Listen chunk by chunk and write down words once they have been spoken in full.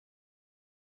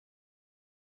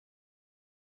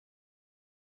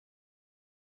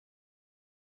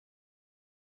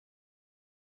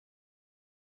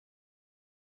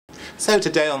So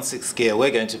today on Sixth Gear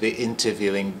we're going to be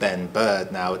interviewing Ben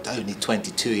Bird. Now, at only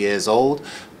 22 years old,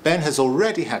 Ben has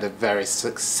already had a very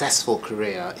successful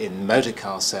career in motor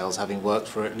car sales, having worked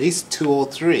for at least 2 or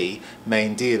 3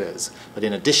 main dealers. But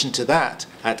in addition to that,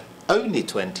 at only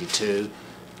 22,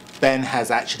 Ben has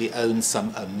actually owned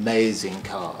some amazing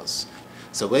cars.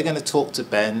 So we're going to talk to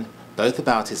Ben both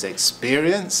about his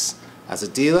experience as a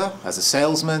dealer, as a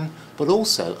salesman, but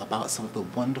also about some of the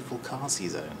wonderful cars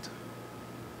he's owned.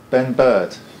 Ben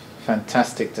Bird,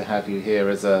 fantastic to have you here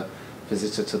as a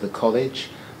visitor to the college.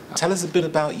 Tell us a bit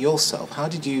about yourself. How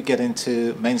did you get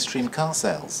into mainstream car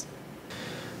sales?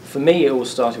 For me, it all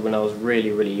started when I was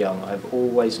really young. I've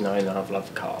always known that I've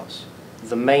loved cars.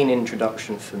 The main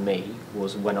introduction for me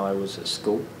was when I was at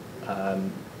school.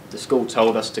 The school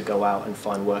told us to go out and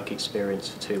find work experience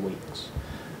for 2 weeks.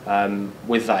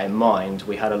 With that in mind,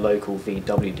 we had a local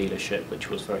VW dealership which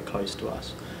was very close to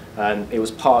us. It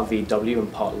was part VW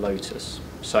and part Lotus.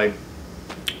 So,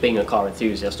 being a car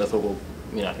enthusiast, I thought, well,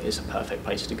 you know, it's a perfect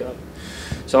place to go.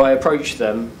 So I approached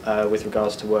them with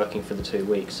regards to working for the 2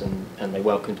 weeks, and they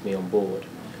welcomed me on board.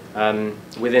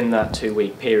 Within that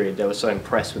 2-week period, they were so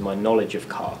impressed with my knowledge of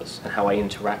cars and how I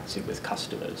interacted with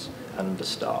customers and the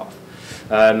staff.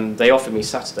 They offered me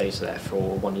Saturdays there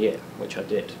for 1 year, which I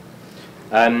did.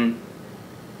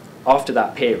 After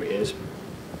that period,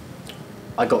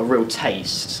 I got a real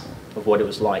taste of what it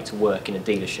was like to work in a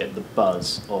dealership, the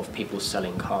buzz of people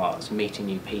selling cars, meeting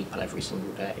new people every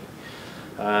single day.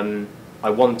 I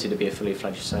wanted to be a fully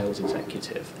fledged sales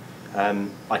executive.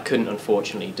 I couldn't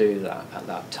unfortunately do that at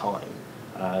that time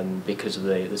because of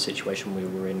the situation we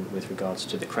were in with regards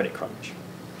to the credit crunch.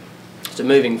 So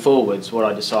moving forwards, what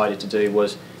I decided to do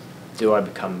was, do I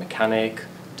become a mechanic?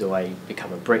 Do I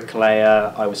become a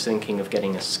bricklayer? I was thinking of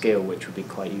getting a skill which would be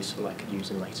quite useful I could use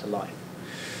in later life.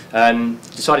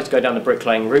 Decided to go down the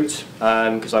bricklaying route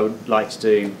because I would like to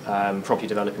do property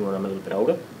developing when I'm a little bit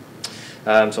older. So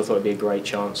I thought it'd be a great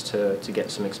chance to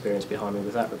get some experience behind me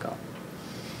with that regard.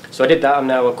 So I did that. I'm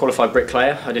now a qualified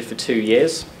bricklayer. I did for 2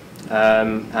 years,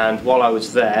 and while I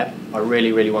was there, I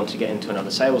really wanted to get into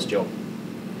another sales job.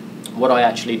 What I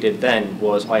actually did then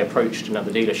was I approached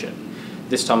another dealership.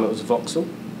 This time it was Vauxhall,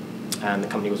 and the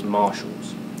company was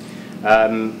Marshalls.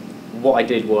 What I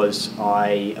did was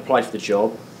I applied for the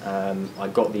job. I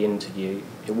got the interview.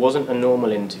 It wasn't a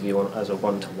normal interview as a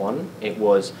one-to-one. It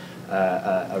was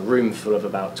a room full of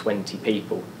about 20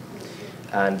 people,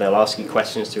 and they'll ask you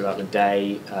questions throughout the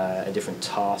day, different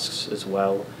tasks as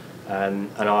well.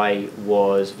 And I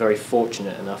was very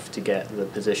fortunate enough to get the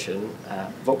position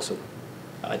at Vauxhall.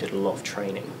 I did a lot of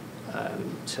training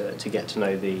to get to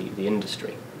know the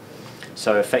industry.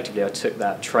 So effectively I took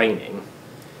that training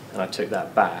and I took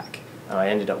that back, and I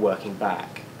ended up working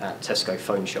back at Tesco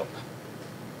phone shop,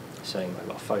 selling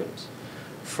mobile phones.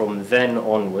 From then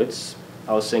onwards,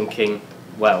 I was thinking,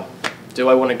 well, do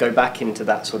I want to go back into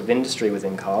that sort of industry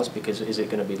within cars, because is it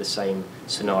going to be the same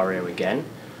scenario again,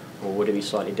 or would it be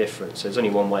slightly different? So there's only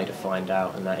one way to find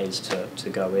out, and that is to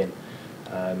go in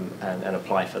and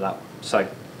apply for that one. So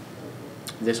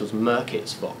this was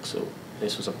Merkit's Vauxhall.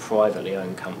 This was a privately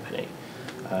owned company.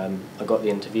 I got the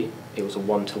interview. It was a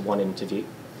one-to-one interview.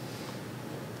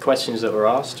 Questions that were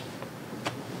asked: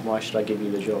 why should I give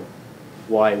you the job?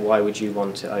 Why would you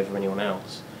want it over anyone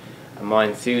else? And my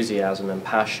enthusiasm and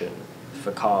passion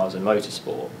for cars and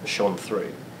motorsport shone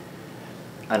through.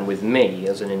 And with me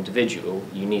as an individual,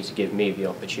 you need to give me the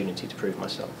opportunity to prove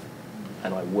myself.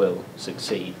 And I will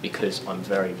succeed because I'm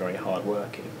very hard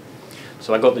working.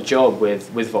 So I got the job with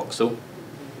Vauxhall,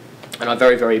 and I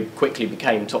very quickly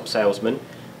became top salesman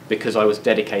because I was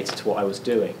dedicated to what I was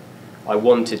doing. I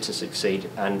wanted to succeed,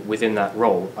 and within that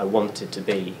role I wanted to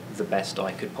be the best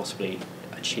I could possibly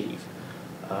achieve.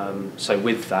 So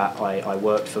with that I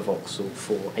worked for Vauxhall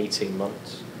for 18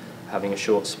 months, having a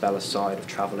short spell aside of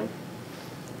travelling.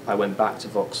 I went back to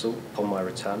Vauxhall upon my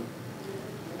return,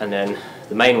 and then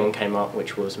the main one came up,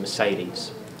 which was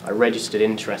Mercedes. I registered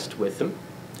interest with them.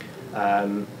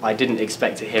 I didn't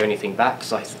expect to hear anything back,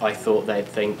 because I thought they'd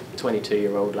think,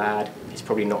 22-year-old lad, he's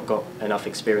probably not got enough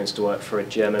experience to work for a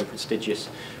German prestigious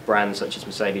brand such as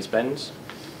Mercedes-Benz.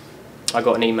 I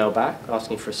got an email back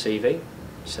asking for a CV,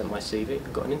 sent my CV,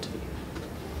 and got an interview.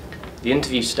 The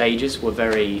interview stages were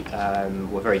very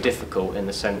difficult, in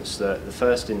the sense that the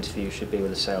first interview should be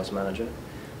with a sales manager,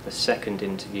 the second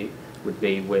interview would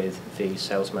be with the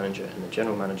sales manager and the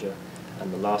general manager,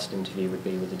 and the last interview would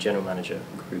be with the general manager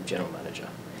and group general manager.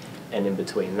 And in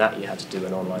between that you had to do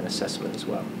an online assessment as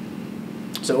well.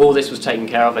 So all this was taken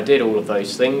care of. I did all of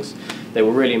those things. They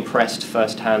were really impressed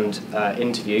first-hand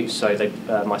interview, so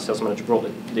my sales manager brought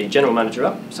the general manager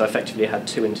up, so effectively I had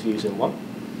 2 interviews in one.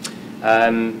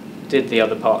 Did the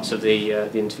other parts of the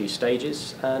interview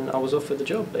stages, and I was offered the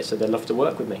job. They said they'd love to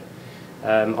work with me.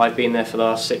 I've been there for the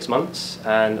last 6 months,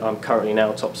 and I'm currently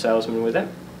now top salesman with them.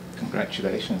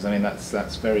 Congratulations. I mean,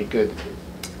 that's very good.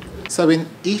 So in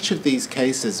each of these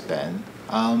cases, Ben,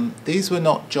 these were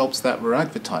not jobs that were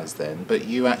advertised then, but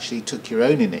you actually took your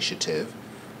own initiative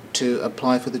to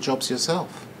apply for the jobs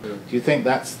yourself. Do you think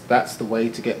that's the way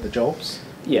to get the jobs?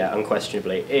 Yeah,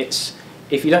 unquestionably.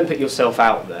 If you don't put yourself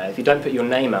out there, if you don't put your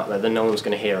name out there, then no one's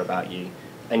going to hear about you,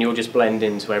 and you'll just blend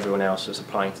into everyone else that's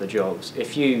applying for the jobs.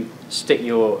 If you stick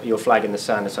your flag in the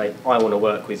sand and say, I want to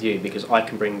work with you because I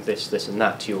can bring this, this and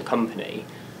that to your company,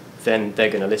 then they're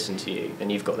going to listen to you,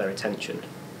 and you've got their attention.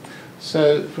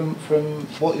 So from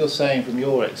what you're saying, from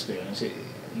your experience,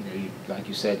 like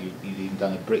you said, you'd even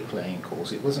done a bricklaying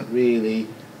course. It wasn't really,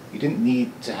 you didn't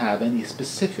need to have any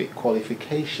specific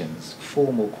qualifications,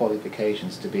 formal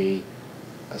qualifications to be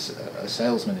a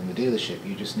salesman in the dealership.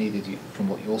 You just needed, from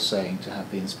what you're saying, to have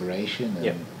the inspiration and,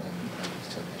 and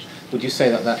determination. Would you say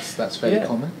that's fairly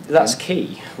common? That's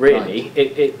key, really.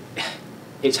 Right.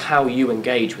 It's how you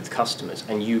engage with customers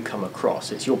and you come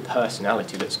across. It's your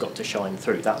personality that's got to shine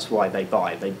through. That's why they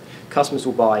buy. Customers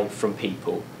will buy from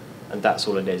people, and that's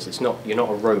all it is. You're not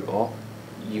a robot.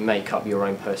 You make up your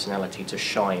own personality to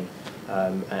shine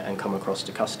and come across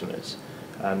to customers.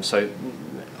 So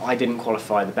I didn't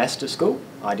qualify the best at school.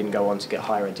 I didn't go on to get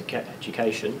higher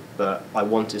education, but I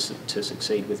wanted to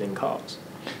succeed within cars.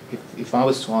 If I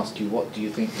was to ask you, what do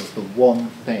you think was the one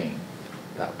thing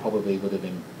that probably would have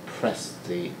impressed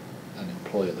an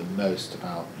employer the most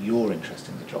about your interest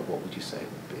in the job, what would you say it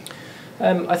would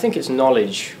be? I think it's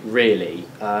knowledge, really,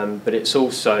 but it's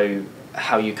also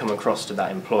how you come across to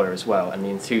that employer as well, and the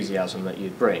enthusiasm that you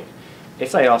bring.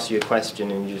 If they asked you a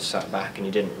question and you just sat back and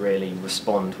you didn't really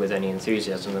respond with any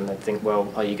enthusiasm, then they'd think,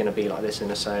 well, are you going to be like this in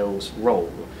a sales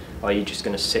role? Are you just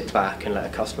going to sit back and let a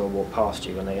customer walk past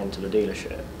you when they enter the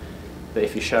dealership? But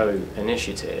if you show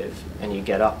initiative and you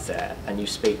get up there and you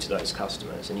speak to those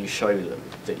customers and you show them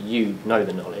that you know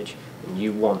the knowledge and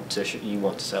you want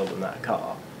to sell them that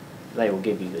car, they will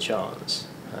give you the chance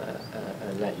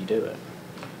and let you do it.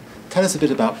 Tell us a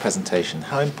bit about presentation.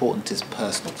 How important is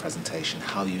personal presentation,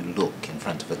 how you look in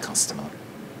front of a customer?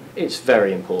 It's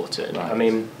very important. Right. I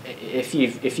mean, if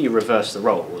you reverse the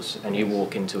roles and you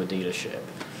walk into a dealership,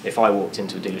 if I walked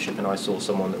into a dealership and I saw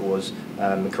someone that was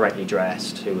correctly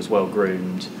dressed, who was well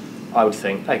groomed, I would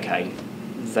think, okay,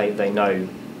 they know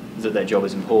that their job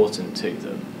is important to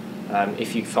them.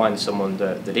 If you find someone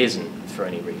that isn't for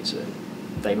any reason,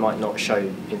 they might not show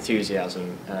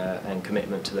enthusiasm and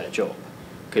commitment to their job,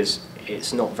 because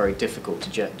it's not very difficult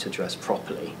to dress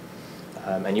properly.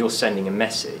 And you're sending a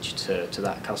message to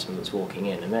that customer that's walking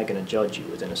in, and they're going to judge you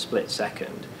within a split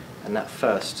second, and that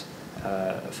first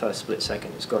split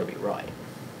second has got to be right.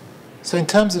 So in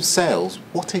terms of sales,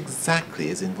 what exactly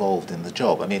is involved in the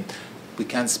job? I mean, we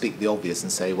can speak the obvious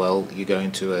and say, well, you go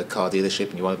into a car dealership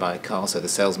and you want to buy a car, so the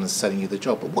salesman's selling you the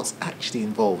job, but what's actually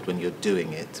involved when you're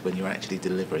doing it, when you're actually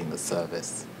delivering the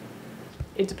service?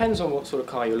 It depends on what sort of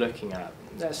car you're looking at.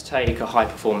 Let's take a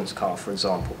high-performance car, for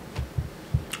example.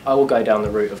 I will go down the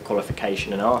route of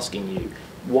qualification and asking you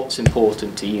what's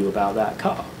important to you about that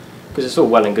car. Because it's all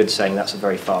well and good saying that's a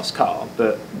very fast car,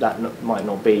 but that might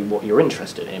not be what you're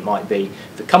interested in. It might be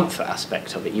the comfort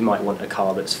aspect of it. You might want a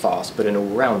car that's fast, but an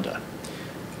all-rounder.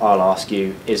 I'll ask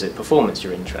you, is it performance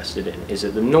you're interested in? Is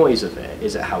it the noise of it?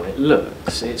 Is it how it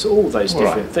looks? It's all those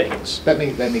different things. Let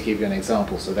me give you an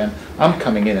example. So then I'm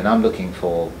coming in and I'm looking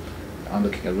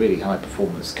at a really high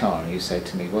performance car, and you say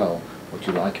to me, well, what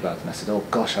do you like about it? And I said, oh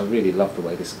gosh, I really love the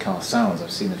way this car sounds.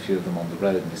 I've seen a few of them on the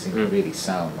road and they seem to really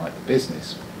sound like the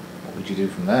business. What would you do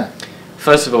from there?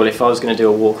 First of all, if I was going to do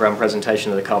a walk-around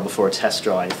presentation of the car before a test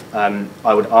drive,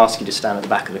 I would ask you to stand at the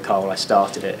back of the car while I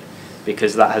started it,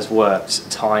 because that has worked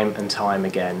time and time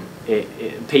again.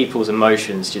 People's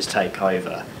emotions just take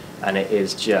over, and it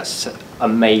is just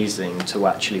amazing to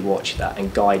actually watch that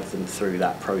and guide them through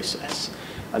that process.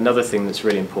 Another thing that's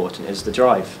really important is the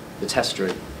drive, the test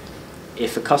route.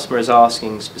 If a customer is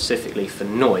asking specifically for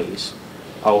noise,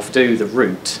 I'll do the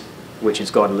route which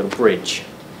has got a little bridge,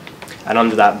 and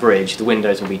under that bridge the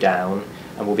windows will be down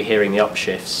and we'll be hearing the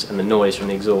upshifts and the noise from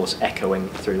the exhaust echoing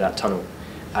through that tunnel.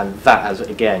 And that has,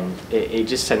 again, it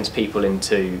just sends people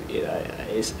into,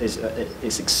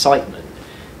 it's excitement.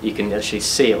 You can actually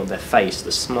see it on their face,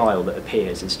 the smile that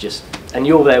appears. It's just, and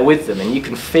you're there with them and you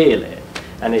can feel it,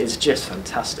 and it's just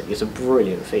fantastic. It's a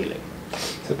brilliant feeling.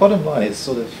 So bottom line is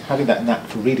sort of having that knack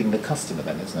for reading the customer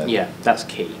then, isn't it? Yeah, that's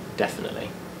key, definitely.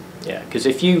 Yeah, because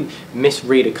if you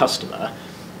misread a customer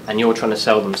and you're trying to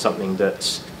sell them something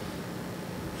that's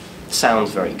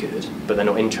sounds very good, but they're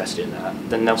not interested in that,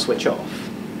 then they'll switch off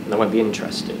and they won't be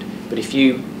interested. But if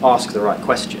you ask the right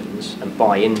questions and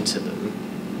buy into them,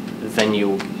 then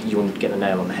you'll get the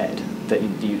nail on the head. That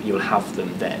you'll have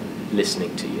them then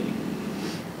listening to you.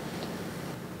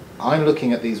 I'm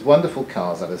looking at these wonderful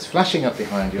cars that is flashing up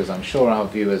behind you, as I'm sure our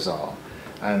viewers are,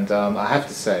 and I have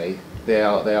to say they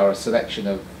are a selection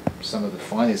of some of the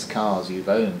finest cars you've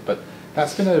owned. But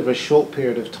that's been over a short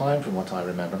period of time, from what I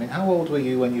remember. I mean, how old were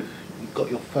you when you got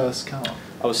your first car?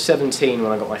 I was 17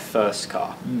 when I got my first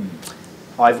car.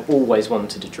 I've always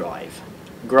wanted to drive.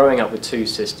 Growing up with two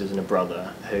sisters and a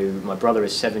brother, who my brother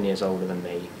is 7 years older than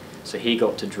me, so he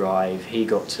got to drive, he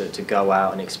got to go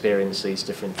out and experience these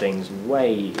different things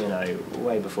way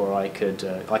before I could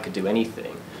do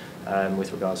anything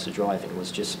with regards to driving.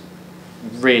 Was just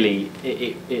really,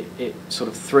 it sort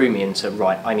of threw me into,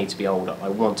 right, I need to be older, I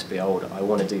want to be older, I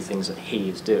want to do things that he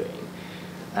is doing.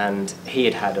 And he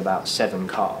had about 7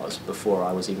 cars before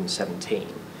I was even 17,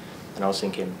 and I was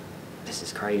thinking, this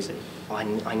is crazy,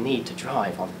 I need to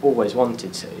drive, I've always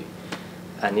wanted to.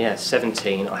 And yeah,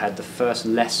 17, I had the first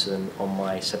lesson on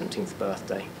my 17th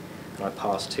birthday, and I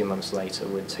passed 2 months later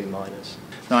with 2 minors.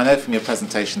 Now, I know from your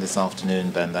presentation this afternoon,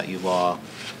 Ben, that you are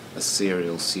a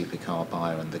serial supercar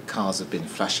buyer, and the cars have been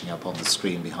flashing up on the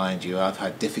screen behind you. I've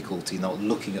had difficulty not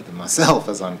looking at them myself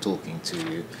as I'm talking to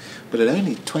you. But at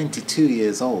only 22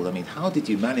 years old, I mean, how did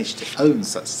you manage to own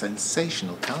such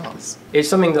sensational cars? It's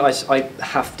something that I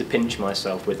have to pinch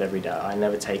myself with every day. I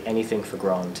never take anything for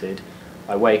granted.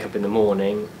 I wake up in the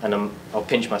morning and I'll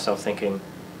pinch myself thinking,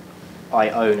 I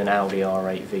own an Audi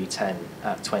R8 V10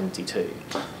 at 22.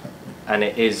 And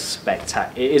it is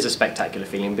a spectacular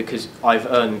feeling because I've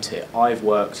earned it, I've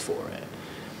worked for it.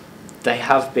 There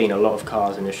have been a lot of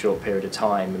cars in a short period of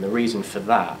time, and the reason for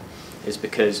that is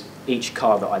because each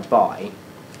car that I buy,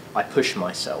 I push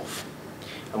myself.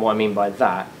 And what I mean by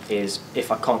that is,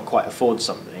 if I can't quite afford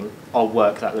something, I'll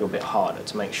work that little bit harder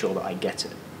to make sure that I get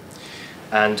it.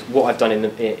 And what I've done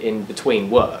in between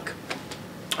work,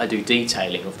 I do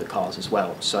detailing of the cars as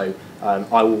well. So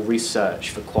I will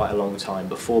research for quite a long time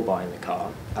before buying the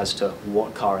car as to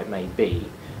what car it may be.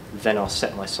 Then I'll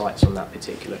set my sights on that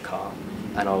particular car,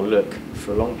 and I'll look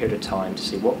for a long period of time to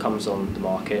see what comes on the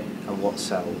market and what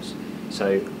sells.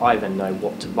 So I then know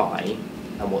what to buy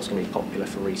and what's going to be popular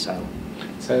for resale.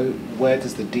 So where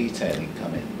does the detailing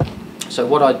come in? So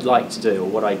what I'd like to do, or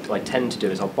what I tend to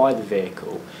do, is I'll buy the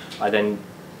vehicle, I then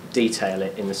detail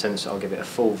it in the sense that I'll give it a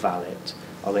full valet.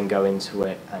 I'll then go into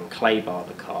it and clay bar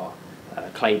the car.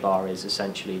 Clay bar is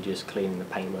essentially just cleaning the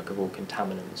paintwork of all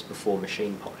contaminants before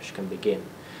machine polish can begin.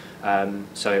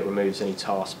 So it removes any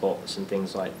tar spots and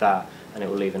things like that, and it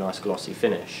will leave a nice glossy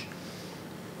finish.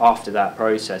 After that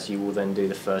process, you will then do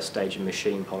the first stage of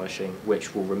machine polishing,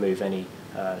 which will remove any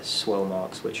swirl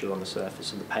marks which are on the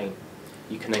surface of the paint.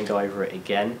 You can then go over it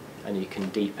again, and you can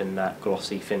deepen that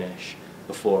glossy finish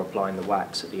before applying the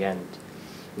wax at the end.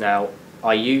 Now,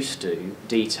 I used to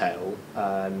detail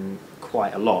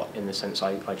quite a lot, in the sense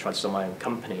I tried to start my own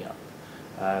company up.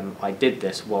 I did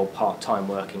this while part-time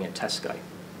working at Tesco.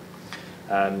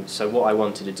 So what I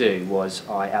wanted to do was,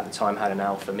 I at the time had an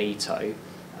Alfa Mito.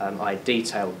 I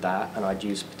detailed that, and I'd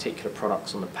use particular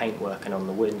products on the paintwork and on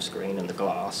the windscreen and the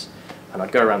glass, and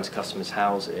I'd go around to customers'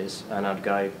 houses and I'd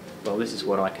go, well, this is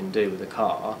what I can do with the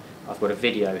car. I've got a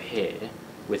video here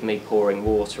with me pouring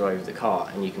water over the car,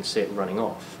 and you can see it running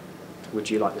off. Would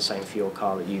you like the same for your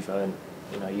car that you've earned,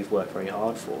 you've worked very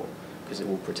hard for, because it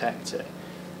will protect it?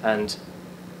 And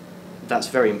that's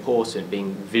very important,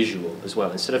 being visual as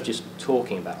well. Instead of just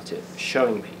talking about it,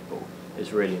 showing people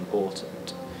is really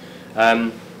important.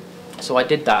 So I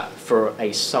did that for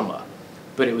a summer,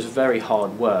 but it was very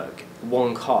hard work.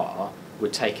 One car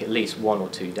would take at least 1 or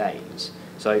 2 days,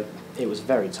 so it was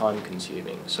very time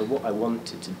consuming. So what I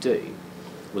wanted to do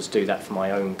was do that for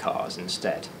my own cars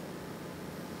instead.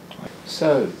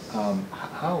 So,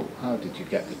 how did you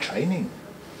get the training?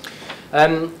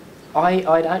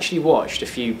 I'd actually watched a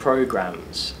few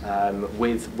programs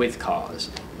with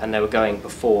cars, and they were going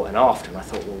before and after, and I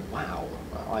thought, well, wow,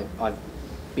 I've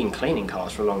been cleaning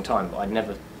cars for a long time, but I'd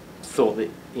never thought that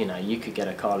you could get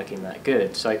a car looking that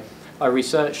good. So I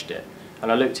researched it,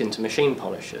 and I looked into machine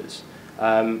polishers,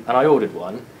 and I ordered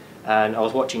one. And I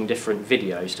was watching different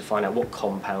videos to find out what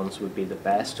compounds would be the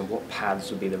best and what pads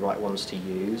would be the right ones to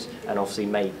use, and obviously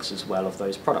makes as well of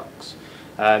those products.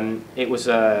 It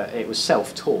was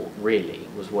self-taught, really,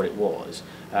 was what it was.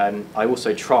 I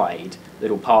also tried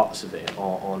little parts of it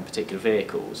on particular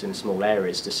vehicles in small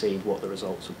areas to see what the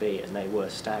results would be, and they were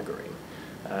staggering.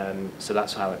 So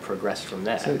that's how it progressed from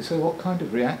there. So what kind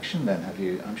of reaction then have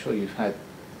you? I'm sure you've had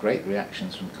great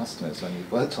reactions from customers when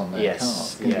you've worked on their Yes,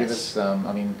 cars. Can you give us,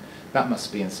 I mean, that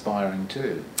must be inspiring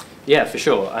too. Yeah, for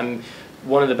sure.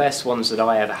 One of the best ones that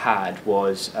I ever had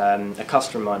was a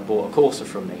customer of mine bought a Corsa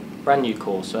from me, brand new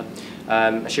Corsa.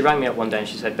 She rang me up one day and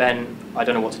she said, "Ben, I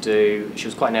don't know what to do." She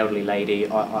was quite an elderly lady.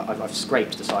 I've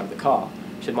scraped the side of the car.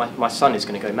 She said, my son is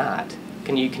going to go mad.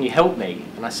 Can you help me?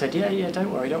 And I said, yeah,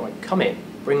 don't worry. Come in,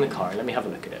 bring the car in, let me have a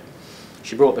look at it.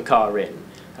 She brought the car in,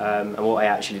 and what I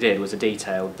actually did was I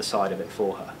detailed the side of it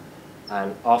for her.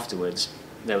 And afterwards,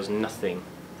 there was nothing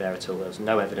there at all. There was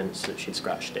no evidence that she'd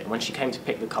scratched it. And when she came to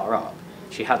pick the car up,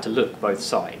 she had to look both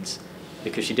sides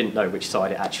because she didn't know which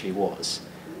side it actually was.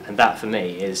 And that for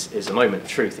me is a moment of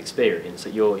truth experience,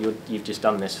 that you've just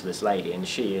done this for this lady and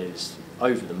she is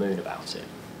over the moon about it.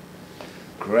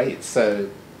 Great. So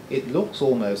it looks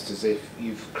almost as if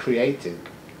you've created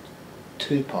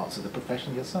two parts of the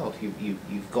profession yourself.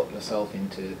 You've got yourself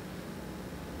into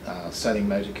selling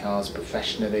motor cars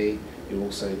professionally. You've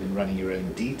also been running your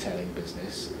own detailing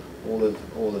business, all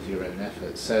of your own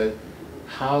efforts. So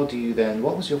how do you then,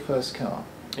 what was your first car?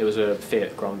 It was a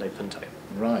Fiat Grande Punto.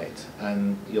 Right,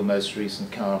 and your most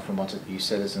recent car, from what you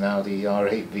said, is an Audi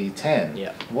R8 V10.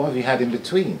 Yeah. What have you had in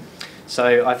between?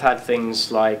 So I've had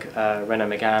things like Renault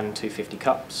Megane 250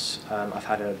 Cups, I've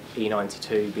had a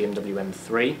E92 BMW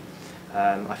M3,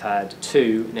 I've had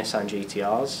two Nissan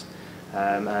GTRs,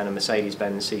 and a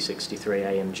Mercedes-Benz C63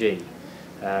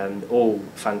 AMG. All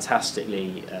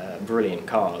fantastically brilliant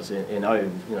cars in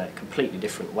own, completely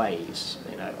different ways.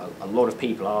 A lot of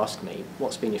people ask me,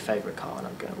 "What's been your favourite car?" And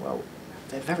I'm going, well,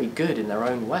 they're very good in their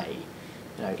own way.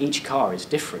 Each car is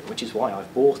different, which is why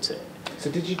I've bought it. So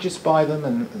did you just buy them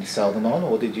and sell them on,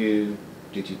 or did you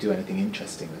do anything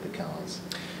interesting with the cars?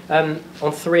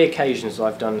 On 3 occasions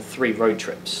I've done 3 road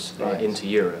trips into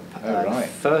Europe. Right. The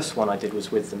first one I did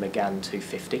was with the Megane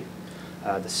 250.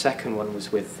 The second one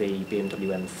was with the BMW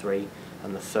M3,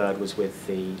 and the third was with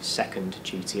the second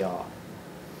GTR.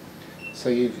 So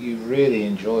you've really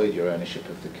enjoyed your ownership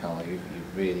of the car. You've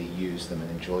really used them and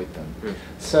enjoyed them. Mm.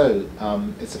 So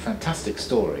it's a fantastic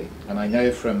story, and I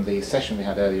know from the session we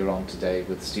had earlier on today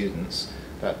with students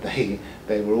that they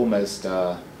were almost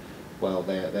well,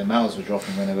 their mouths were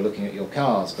dropping when they were looking at your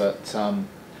cars. But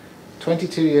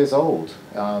 22 years old,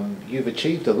 you've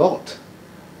achieved a lot.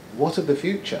 What of the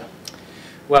future?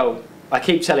 Well, I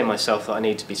keep telling myself that I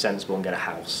need to be sensible and get a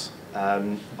house.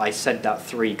 I said that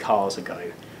 3 cars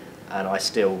ago, and I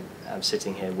still am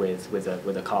sitting here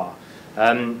with a car.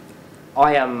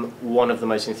 I am one of the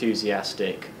most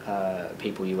enthusiastic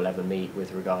people you will ever meet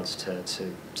with regards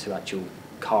to actual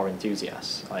car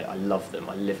enthusiasts. I love them.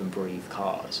 I live and breathe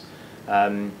cars.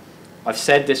 I've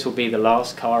said this will be the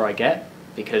last car I get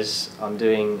because I'm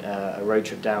doing a road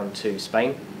trip down to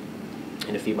Spain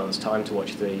in a few months' time to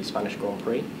watch the Spanish Grand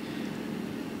Prix.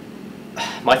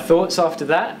 My thoughts after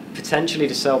that, potentially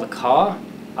to sell the car.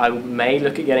 I may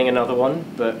look at getting another one,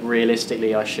 but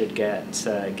realistically I should get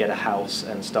a house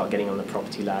and start getting on the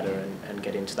property ladder and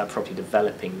get into that property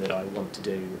developing that I want to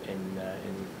do in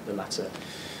the latter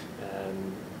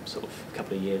sort of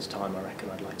couple of years' time. I reckon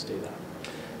I'd like to do that.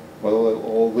 Well,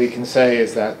 all we can say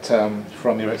is that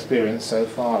from your experience so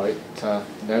far, it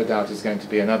no doubt is going to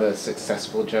be another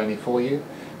successful journey for you.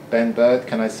 Ben Bird,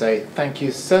 can I say thank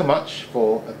you so much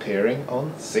for appearing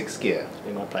on 6 Gear. It's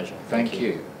been my pleasure. Thank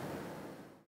you.